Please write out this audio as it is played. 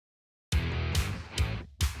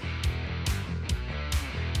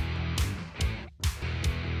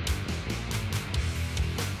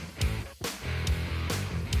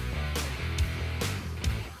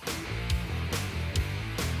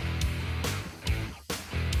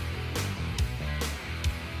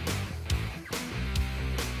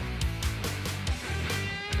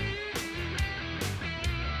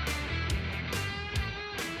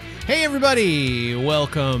Hey everybody,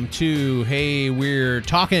 welcome to Hey We're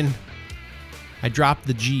Talking. I dropped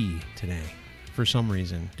the G today for some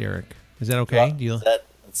reason. Derek, is that okay? It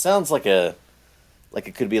sounds like it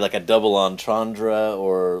could be like a double entendre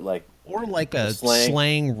or like a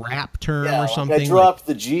slang rap term or something. I dropped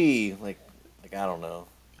the G, like I don't know.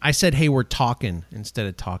 I said hey we're talking instead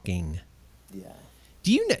of talking. Yeah.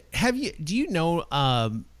 Do you know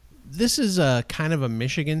this is a kind of a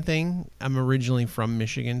Michigan thing. I'm originally from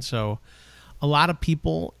Michigan, so a lot of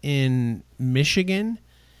people in Michigan,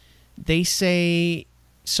 they say,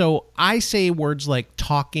 so I say words like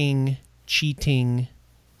talking, cheating,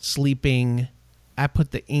 sleeping. I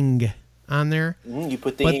put the ing on there. You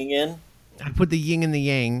put the ing in? I put the yin and the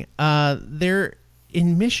yang.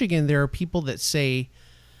 In Michigan, there are people that say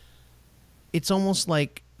it's almost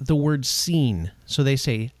like the word seen. So they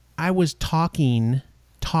say, I was talking.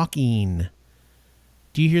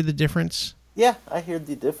 Do you hear the difference? Yeah, I hear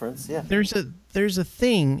the difference. Yeah. There's a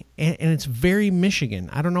thing, and it's very Michigan.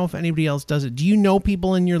 I don't know if anybody else does it. Do you know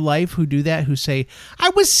people in your life who do that, who say,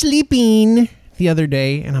 I was sleeping the other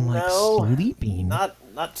day? And I'm like, sleeping?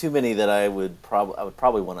 Not too many that I would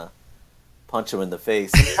probably want to punch them in the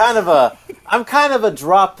face. I'm kind of a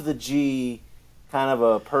drop the G kind of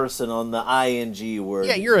a person on the ing word.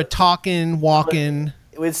 Yeah, you're a talking, walking.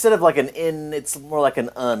 Instead of like an in, it's more like an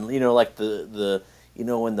un. You know, like the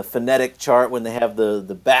in the phonetic chart when they have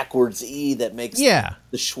the backwards e that makes the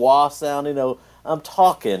schwa sound. You know, I'm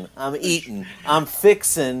talking, I'm eating, I'm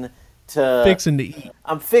fixing to eat.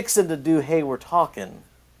 I'm fixing to do. Hey, we're talking.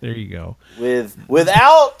 There you go.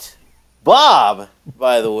 Without Bob,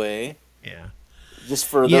 by the way. Yeah. Just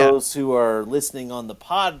for those who are listening on the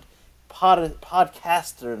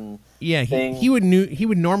podcaster and he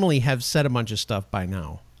would normally have said a bunch of stuff by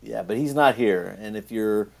now. Yeah, but he's not here. And if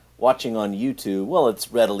you're watching on YouTube, well,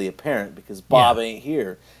 it's readily apparent because Bob ain't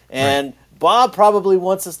here. And Bob probably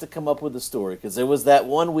wants us to come up with a story because there was that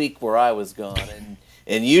 1 week where I was gone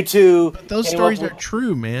and you two. But those stories are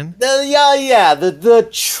true, man. The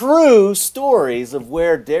true stories of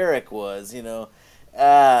where Derek was,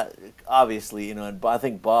 obviously, and I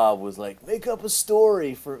think Bob was like, make up a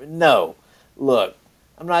story for. No, look,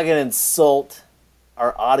 I'm not going to insult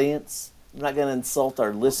our audience. I'm not going to insult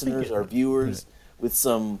our listeners, our viewers, with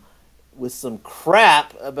some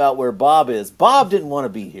crap about where Bob is. Bob didn't want to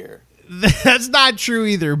be here. That's not true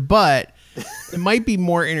either, but it might be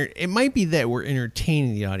more. It might be that we're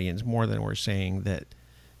entertaining the audience more than we're saying that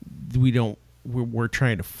we're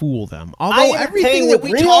trying to fool them. Although everything that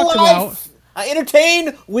we talked about, I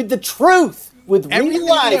entertain with the truth. With real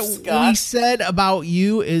life, Scott. We said about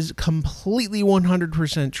you is completely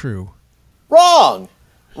 100% true. Wrong.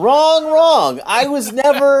 I was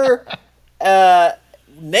never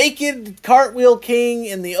naked cartwheel king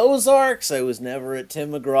in the Ozarks. I was never at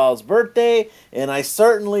Tim McGraw's birthday, and I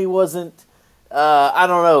certainly wasn't.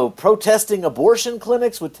 Protesting abortion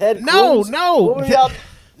clinics with Ted Cruz. No.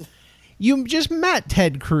 You just met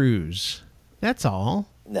Ted Cruz. That's all.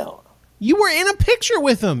 No. You were in a picture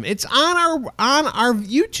with him. It's on our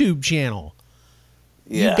YouTube channel.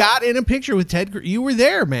 Yeah. You got in a picture with Ted Cruz. You were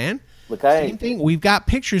there, man. Look, same thing. We've got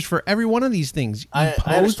pictures for every one of these things. You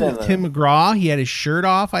posed with Tim McGraw. He had his shirt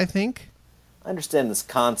off, I think. I understand this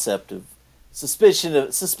concept of suspension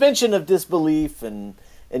of disbelief, and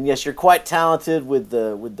yes, you're quite talented with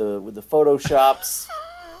the photoshops.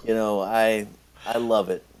 I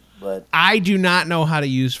love it, but I do not know how to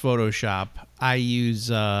use Photoshop. I use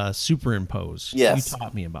Superimpose. Yes. You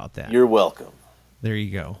taught me about that. You're welcome. There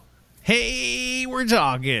you go. Hey, we're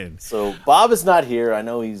talking. So Bob is not here. I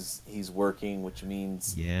know he's working, which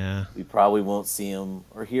means we probably won't see him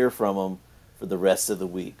or hear from him for the rest of the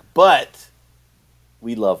week. But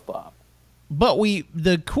we love Bob. But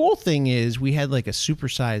the cool thing is we had like a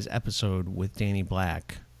supersized episode with Danny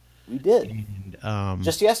Black. We did. And,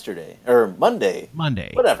 just yesterday or Monday.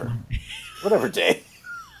 Whatever day.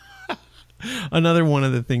 Another one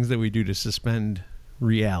of the things that we do to suspend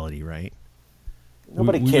reality, right?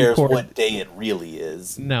 Nobody cares what day it really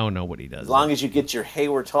is. No, nobody does. As long as you get your Hey,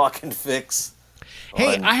 we're talking fix.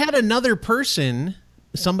 Hey, I had another person,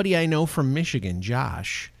 somebody I know from Michigan,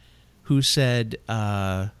 Josh, who said,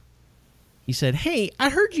 he said, hey, I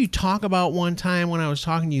heard you talk about one time when I was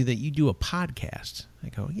talking to you that you do a podcast. I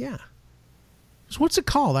go, yeah. So what's it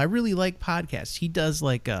called? I really like podcasts. He does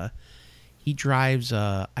like he drives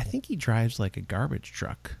I think he drives like a garbage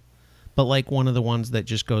truck, but like one of the ones that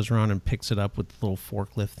just goes around and picks it up with little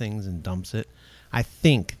forklift things and dumps it. I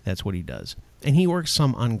think that's what he does. And he works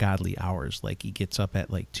some ungodly hours. Like he gets up at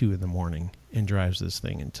like 2 a.m. and drives this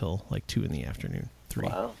thing until like 2 p.m, 3.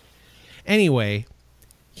 Wow. Anyway,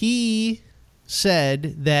 he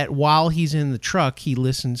said that while he's in the truck, he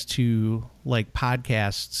listens to like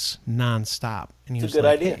podcasts nonstop. And he It's was a good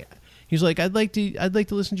like, idea. "Hey," he's like, I'd like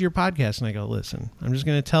to listen to your podcast. And I go, listen, I'm just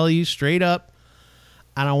going to tell you straight up.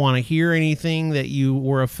 I don't want to hear anything that you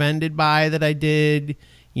were offended by that I did.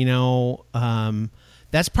 You know,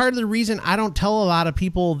 that's part of the reason I don't tell a lot of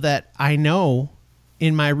people that I know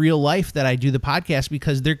in my real life that I do the podcast,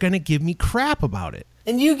 because they're going to give me crap about it.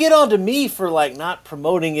 And you get on to me for like not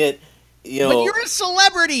promoting it. You know, But you're a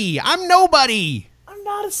celebrity. I'm nobody. I'm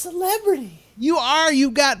not a celebrity. You are.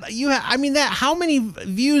 I mean, that. How many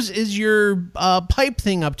views is your pipe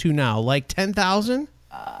thing up to now? Like 10,000?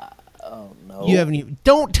 Oh no. You haven't even.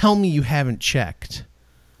 Don't tell me you haven't checked.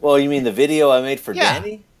 Well, you mean the video I made for Yeah.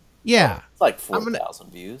 Danny? Yeah. It's like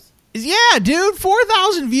 4,000 views. Yeah, dude.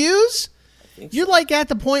 4,000 views. think You're so. like at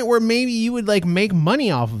the point where maybe you would like make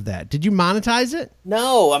money off of that. Did you monetize it?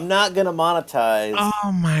 No, I'm not going to monetize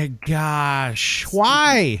Oh my gosh.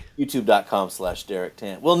 Why? youtube.com/Derek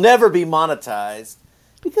Tant. We'll never be monetized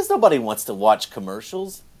because nobody wants to watch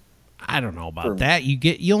commercials. I don't know about For- that.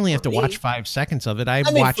 You only have to me? watch 5 seconds of it. I I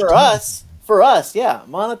mean, watched for us, yeah,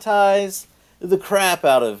 monetize the crap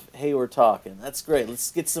out of Hey We're Talking. That's great.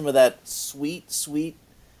 Let's get some of that sweet, sweet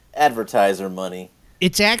advertiser money.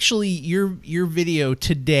 It's actually your video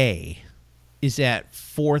today is at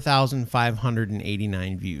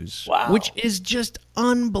 4,589 views. Wow. Which is just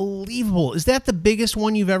unbelievable. Is that the biggest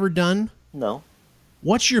one you've ever done? No.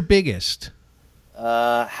 What's your biggest?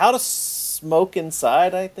 How to smoke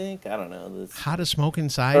inside, I think. I don't know. This, How to smoke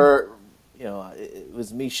inside? or, you know, it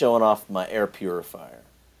was me showing off my air purifier.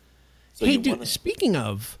 So Hey, you dude, wanna- speaking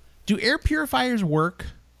of, do air purifiers work?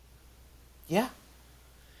 Yeah.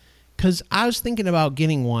 Because I was thinking about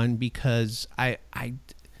getting one this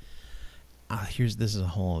is a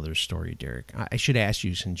whole other story, Derek. I should ask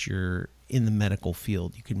you, since you're in the medical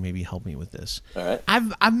field, you could maybe help me with this. All right.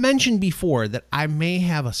 I've mentioned before that I may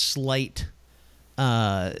have a slight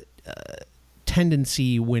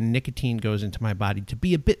tendency when nicotine goes into my body to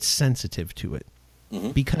be a bit sensitive to it,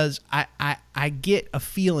 because I get a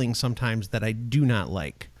feeling sometimes that I do not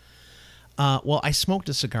like. Well, I smoked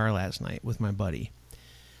a cigar last night with my buddy.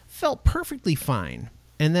 Felt perfectly fine.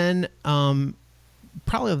 And then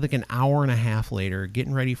probably like an hour and a half later,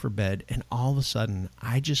 getting ready for bed, and all of a sudden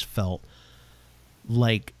I just felt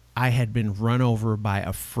like I had been run over by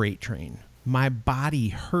a freight train. My body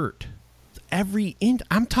hurt.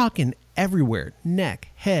 I'm talking everywhere. Neck,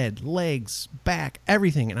 head, legs, back,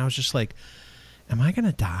 everything. And I was just like, am I going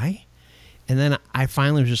to die? And then I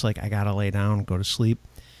finally was just like, I got to lay down, go to sleep.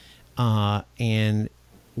 And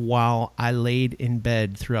while I laid in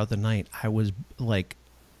bed throughout the night, I was like,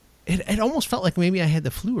 it almost felt like maybe I had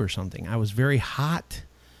the flu or something. I was very hot.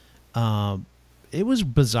 It was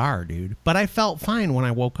bizarre, dude. But I felt fine when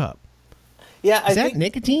I woke up. Yeah, Is I that think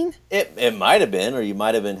nicotine? it might have been, or you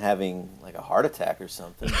might have been having like a heart attack or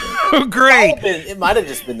something. Oh, great. It might have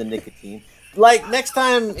just been the nicotine. Like next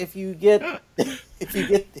time, if you get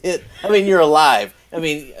hit, I mean, you're alive. I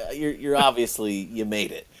mean, you're obviously you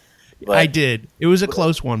made it. But, I did. It was a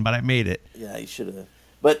close one, but I made it. Yeah, you should have.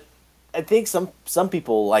 But I think some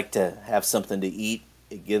people like to have something to eat.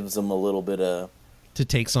 It gives them a little bit of. To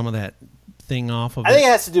take some of that thing off of I think it.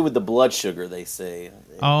 it has to do with the blood sugar. They say.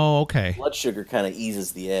 Oh, okay. Blood sugar kind of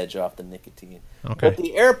eases the edge off the nicotine. Okay. But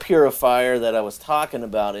the air purifier that I was talking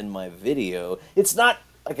about in my video, it's not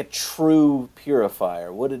like a true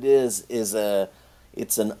purifier. What it is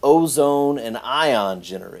it's an ozone and ion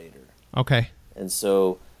generator. Okay. And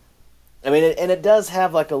so, I mean, it does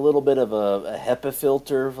have like a little bit of a HEPA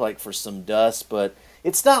filter, like for some dust, but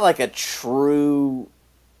it's not like a true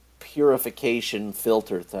purification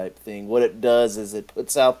filter type thing. What it does is it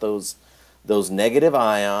puts out those negative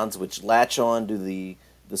ions, which latch on to the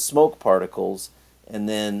smoke particles, and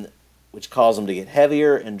then which cause them to get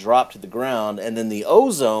heavier and drop to the ground. And then the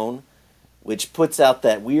ozone, which puts out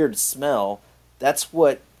that weird smell, that's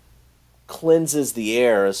what cleanses the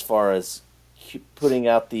air as far as putting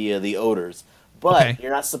out the odors. But Okay.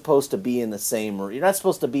 you're not supposed to be in the same room. You're not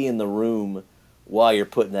supposed to be in the room while you're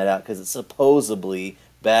putting that out because it's supposedly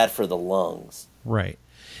bad for the lungs. Right.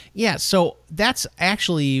 Yeah, so that's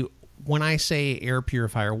actually, when I say air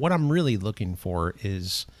purifier, what I'm really looking for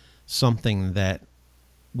is something that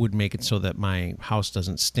would make it so that my house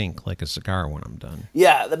doesn't stink like a cigar when I'm done.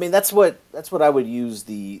 Yeah, I mean that's what I would use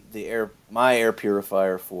my air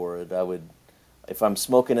purifier for. It I would, if I'm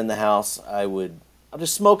smoking in the house, I'll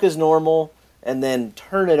just smoke as normal and then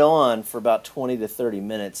turn it on for about 20 to 30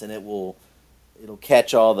 minutes, and it'll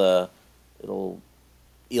catch it'll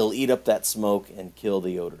eat up that smoke and kill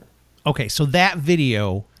the odor. Okay, so that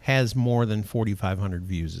video has more than 4,500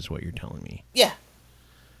 views, is what you're telling me. Yeah.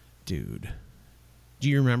 Dude. Do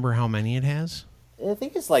you remember how many it has? I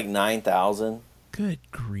think it's like 9,000. Good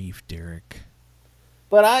grief, Derek.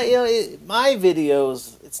 But my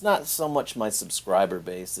videos, it's not so much my subscriber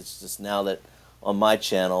base. It's just now that on my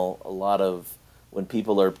channel, a lot of when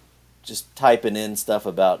people are just typing in stuff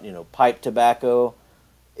about, pipe tobacco,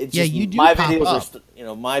 it's just you do my pop videos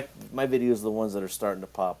up. my videos are the ones that are starting to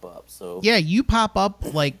pop up. So Yeah, you pop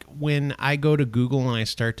up like when I go to Google and I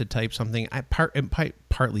start to type something. It might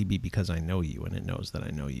partly be because I know you and it knows that I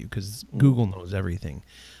know you because Google knows everything.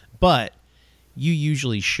 But you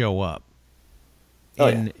usually show up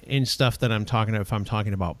in stuff that I'm talking about if I'm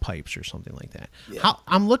talking about pipes or something like that. Yeah.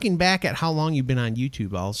 I'm looking back at how long you've been on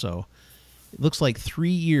YouTube also. It looks like 3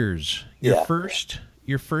 years. Your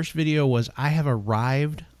first video was I have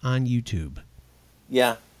arrived on YouTube.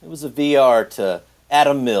 Yeah, it was a VR to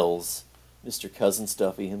Adam Mills, Mr. Cousin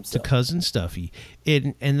Stuffy himself. To Cousin Stuffy.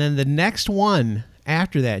 And then the next one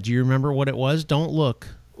after that, do you remember what it was? Don't look.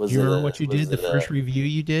 Do you remember what you did? The first review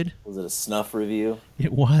you did? Was it a snuff review?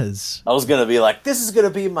 It was. I was going to be like, this is going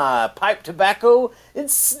to be my pipe tobacco and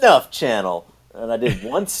snuff channel. And I did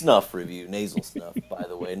one snuff review, nasal snuff, by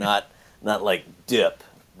the way, not like dip,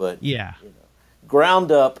 but yeah,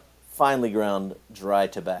 ground up, finely ground dry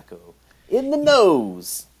tobacco in the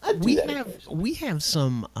nose. We have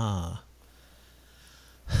some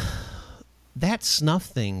that snuff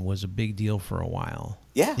thing was a big deal for a while.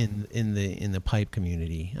 Yeah. In the pipe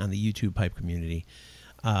community, on the YouTube pipe community.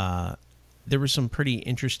 There were some pretty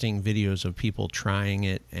interesting videos of people trying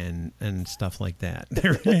it and stuff like that.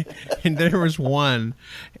 And there was one,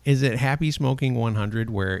 is it Happy Smoking 100,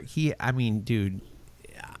 where dude,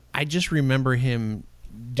 I just remember him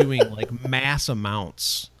doing like mass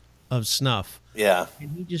amounts of snuff. Yeah.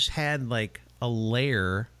 And he just had like a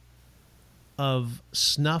layer of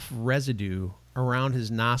snuff residue around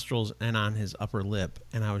his nostrils and on his upper lip.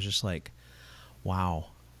 And I was just like, wow.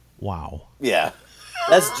 Yeah.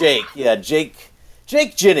 That's Jake. Yeah, Jake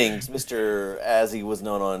Jennings, as he was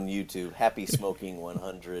known on YouTube, Happy Smoking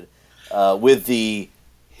 100, with the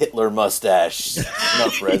Hitler mustache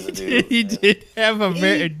snuff residue. He did have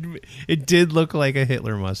it did look like a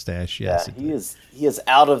Hitler mustache. Yes, yeah, he is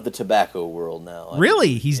out of the tobacco world now.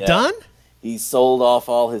 Really? He's done? He sold off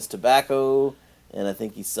all his tobacco, and I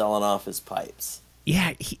think he's selling off his pipes.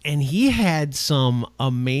 Yeah, he had some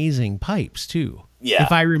amazing pipes too. Yeah.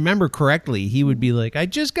 If I remember correctly, he would be like, I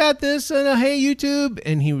just got this and hey YouTube,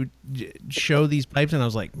 and he would show these pipes and I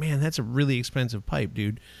was like, man, that's a really expensive pipe,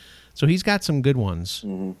 dude. So he's got some good ones.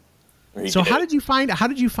 Mm-hmm. So how did you find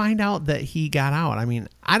out that he got out? I mean,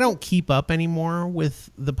 I don't keep up anymore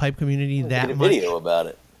with the pipe community that did a much. video about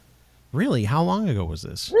it. Really? How long ago was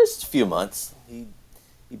this? Just a few months. He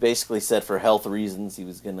basically said for health reasons he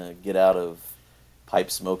was going to get out of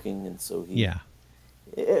pipe smoking, and so he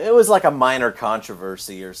It was like a minor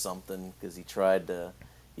controversy or something because he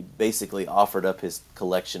basically offered up his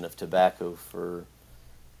collection of tobacco for,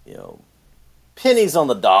 pennies on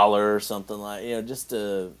the dollar or something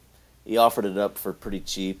he offered it up for pretty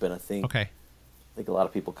cheap, and I think a lot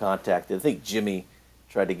of people contacted. I think Jimmy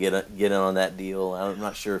tried to get in on that deal. I'm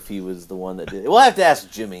not sure if he was the one that did it. We'll have to ask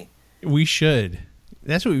Jimmy. We should.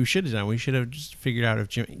 That's what we should have done. We should have just figured out if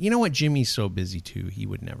Jimmy. You know what? Jimmy's so busy too. He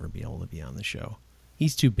would never be able to be on the show.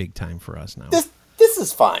 He's too big time for us now. This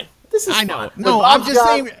is fine. This is I fine. know. No, I'm just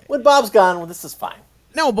saying. When Bob's gone, this is fine.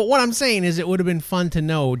 No, but what I'm saying is it would have been fun to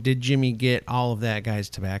know, did Jimmy get all of that guy's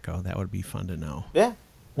tobacco? That would be fun to know. Yeah.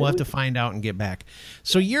 We'll have to find out and get back.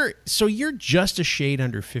 So you're just a shade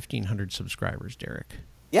under 1,500 subscribers, Derek.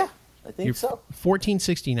 Yeah, I think so.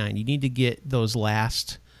 1469. You need to get those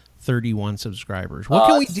last 31 subscribers. What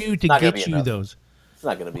can we do to get you those? It's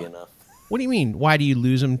not going to be enough. What do you mean? Why do you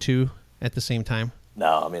lose them too at the same time?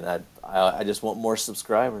 No, I mean I just want more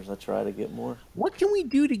subscribers. I try to get more. What can we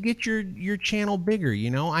do to get your channel bigger?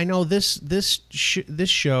 I know this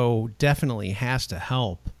show definitely has to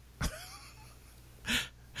help.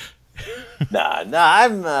 Nah,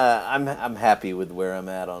 I'm happy with where I'm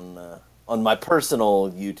at on my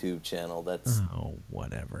personal YouTube channel. That's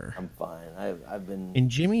whatever. I'm fine. I've been. And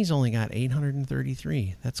Jimmy's only got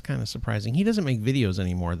 833. That's kind of surprising. He doesn't make videos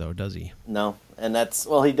anymore though, does he? No, and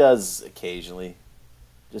he does occasionally.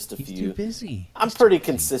 Just a few. He's too busy. I'm pretty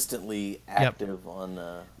consistently active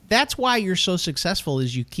on. That's why you're so successful,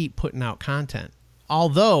 is you keep putting out content.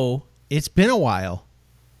 Although it's been a while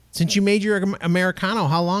since you made your Americano.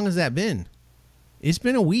 How long has that been? It's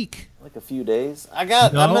been a week. Like a few days. I'm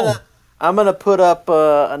gonna put up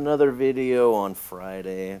another video on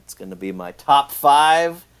Friday. It's gonna be my top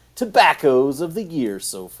 5 tobaccos of the year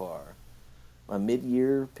so far. my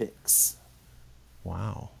mid-year picks.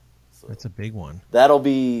 Wow, So that's a big one. that'll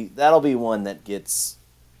be one that gets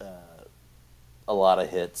a lot of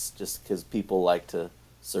hits, just because people like to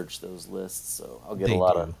search those lists. So I'll get a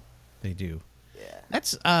lot of. They do. Yeah.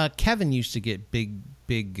 That's Kevin used to get big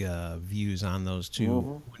views on those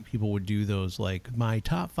too. When people would do those, like my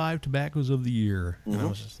top 5 tobaccos of the year, and I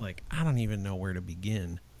was just like, I don't even know where to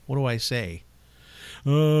begin. What do I say?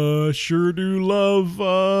 Sure do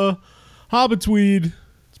love Hobbit's weed.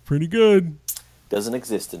 It's pretty good. Doesn't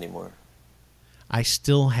exist anymore. I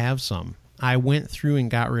still have some. I went through and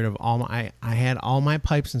got rid of all my. I had all my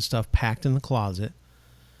pipes and stuff packed in the closet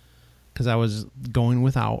because I was going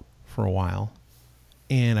without for a while,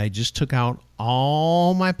 and I just took out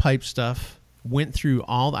all my pipe stuff. Went through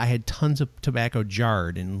all. I had tons of tobacco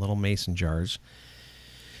jarred in little mason jars.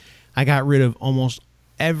 I got rid of almost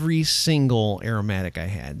every single aromatic I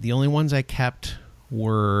had. The only ones I kept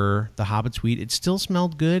were the Hobbit's weed. It still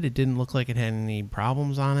smelled good. It didn't look like it had any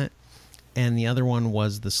problems on it. And the other one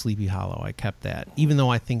was the Sleepy Hollow. I kept that, even though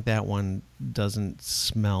I think that one doesn't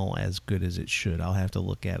smell as good as it should. I'll have to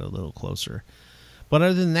look at it a little closer. But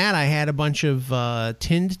other than that, I had a bunch of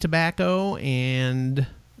tinned tobacco and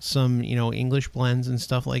some, English blends and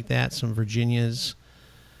stuff like that, some Virginias.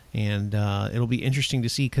 And it'll be interesting to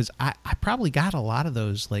see because I probably got a lot of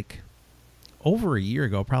those like over a year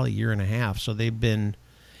ago, probably a year and a half. So they've been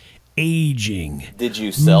aging. Did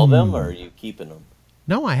you sell them or are you keeping them?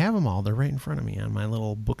 No, I have them all. They're right in front of me on my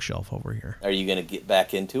little bookshelf over here. Are you going to get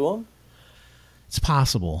back into them? It's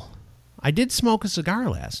possible. I did smoke a cigar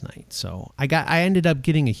last night, so I ended up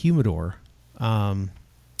getting a humidor, and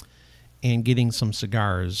getting some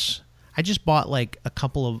cigars. I just bought like a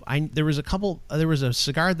couple of. There was a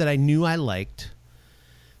cigar that I knew I liked,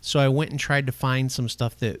 so I went and tried to find some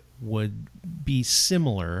stuff that would be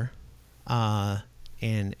similar,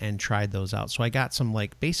 and tried those out. So I got some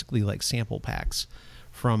basically sample packs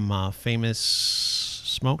from Famous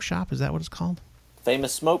Smoke Shop. Is that what it's called?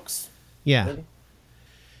 Famous Smokes? Yeah.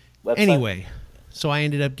 Anyway, so I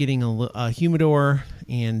ended up getting a humidor,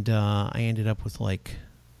 and I ended up with a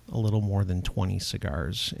little more than 20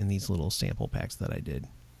 cigars in these little sample packs that I did.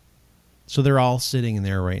 So they're all sitting in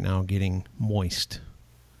there right now getting moist.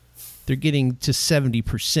 They're getting to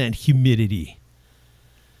 70% humidity.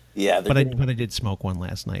 Yeah, but I did smoke one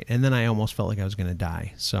last night, and then I almost felt like I was going to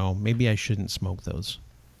die. So maybe I shouldn't smoke those.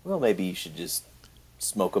 Well, maybe you should just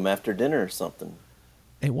smoke them after dinner or something.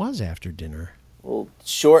 It was after dinner. Well,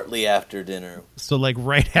 shortly after dinner. So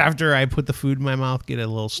right after I put the food in my mouth, get a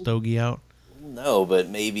little stogie out? No, but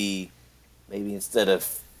maybe instead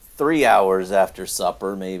of 3 hours after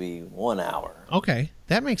supper, maybe 1 hour. Okay,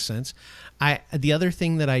 that makes sense. The other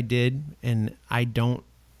thing that I did, and I'm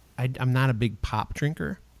not a big pop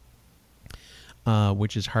drinker,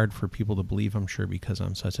 which is hard for people to believe, I'm sure, because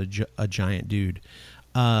I'm such a giant dude.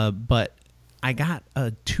 But I got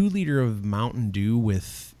a 2-liter of Mountain Dew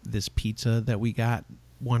with this pizza that we got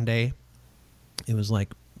one day. It was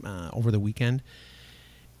over the weekend.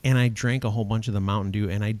 And I drank a whole bunch of the Mountain Dew.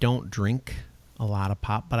 And I don't drink a lot of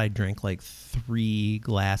pop, but I drank 3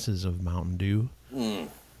 glasses of Mountain Dew.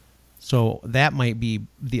 So that might be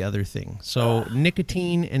the other thing. So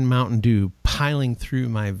nicotine and Mountain Dew piling through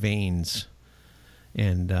my veins.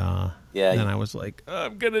 And then I was like,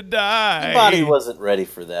 I'm going to die. Your body wasn't ready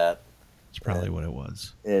for that. That's probably what it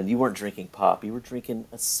was. And you weren't drinking pop. You were drinking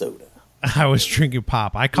a soda. I was drinking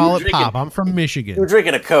pop. I call it pop. I'm from Michigan. You were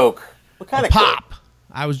drinking a Coke. What kind of pop? Coke?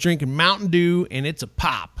 I was drinking Mountain Dew, and it's a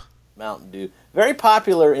pop. Mountain Dew. Very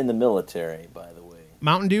popular in the military, by the way.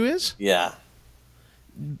 Mountain Dew is? Yeah.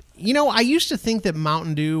 I used to think that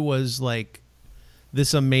Mountain Dew was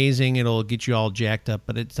this amazing, it'll get you all jacked up,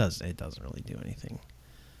 but it doesn't really do anything.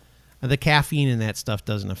 The caffeine in that stuff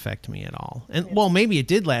doesn't affect me at all. And maybe it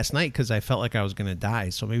did last night because I felt like I was going to die.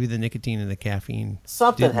 So maybe the nicotine and the caffeine.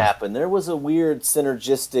 Something happened. There was a weird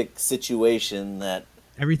synergistic situation that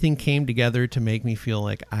everything came together to make me feel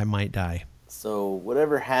like I might die. So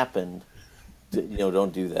whatever happened,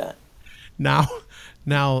 don't do that. Now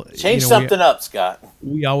change something up, Scott.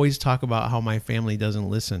 We always talk about how my family doesn't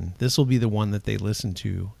listen. This will be the one that they listen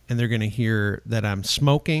to, and they're going to hear that I'm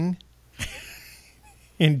smoking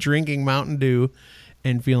and drinking Mountain Dew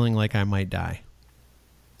and feeling like I might die.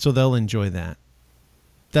 So they'll enjoy that.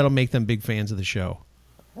 That'll make them big fans of the show.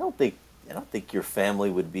 I don't think your family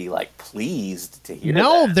would be pleased to hear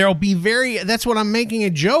No, that. They'll be that's what I'm making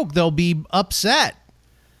a joke. They'll be upset.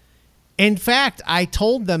 In fact, I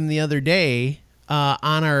told them the other day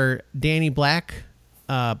on our Danny Black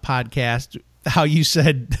podcast how you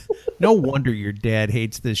said, no wonder your dad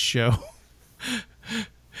hates this show.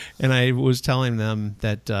 And I was telling them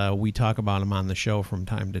that we talk about him on the show from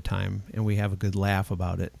time to time, and we have a good laugh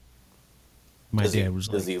about it. My dad was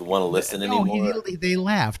like, does he want to listen anymore? They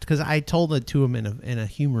laughed because I told it to him in a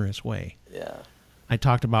humorous way. Yeah. I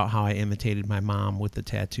talked about how I imitated my mom with the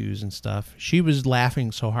tattoos and stuff. She was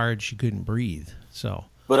laughing so hard she couldn't breathe. So.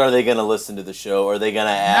 But are they going to listen to the show? Or are they going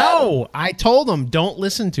to add? No, I told them don't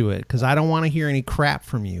listen to it because I don't want to hear any crap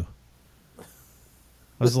from you.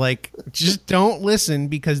 I was like, just don't listen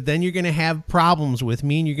because then you're going to have problems with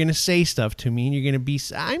me and you're going to say stuff to me and you're going to be,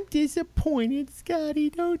 I'm disappointed,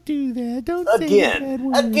 Scotty. Don't do that. Don't say bad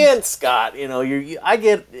words. Again, Scott, I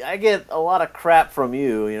get a lot of crap from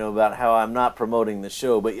you, about how I'm not promoting the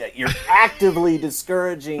show, but yet you're actively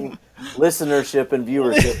discouraging listenership and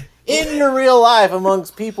viewership in your real life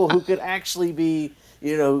amongst people who could actually be,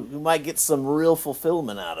 who might get some real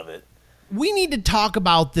fulfillment out of it. We need to talk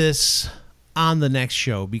about this on the next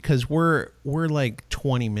show because we're like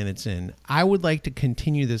 20 minutes in. I would like to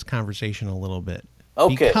continue this conversation a little bit.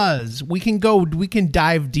 Okay. Because we can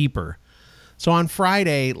dive deeper. So on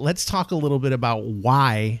Friday, let's talk a little bit about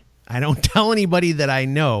why I don't tell anybody that I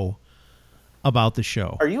know about the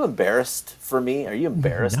show. Are you embarrassed for me? Are you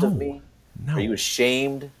embarrassed of me? No. Are you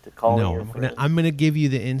ashamed to call me your friend? I'm gonna give you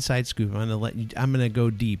the inside scoop. I'm gonna go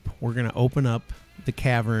deep. We're gonna open up the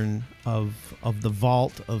cavern of the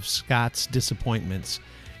vault of Scott's disappointments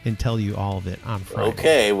and tell you all of it on Friday.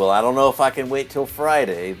 Okay, well, I don't know if I can wait till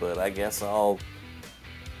Friday, but I guess I'll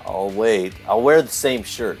wait. I'll wear the same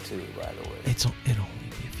shirt too, by the way. It'll only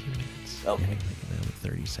be a few minutes. Okay. Another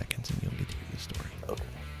 30 seconds and you'll get to hear the story. Okay.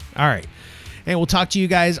 All right. And we'll talk to you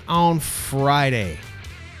guys on Friday.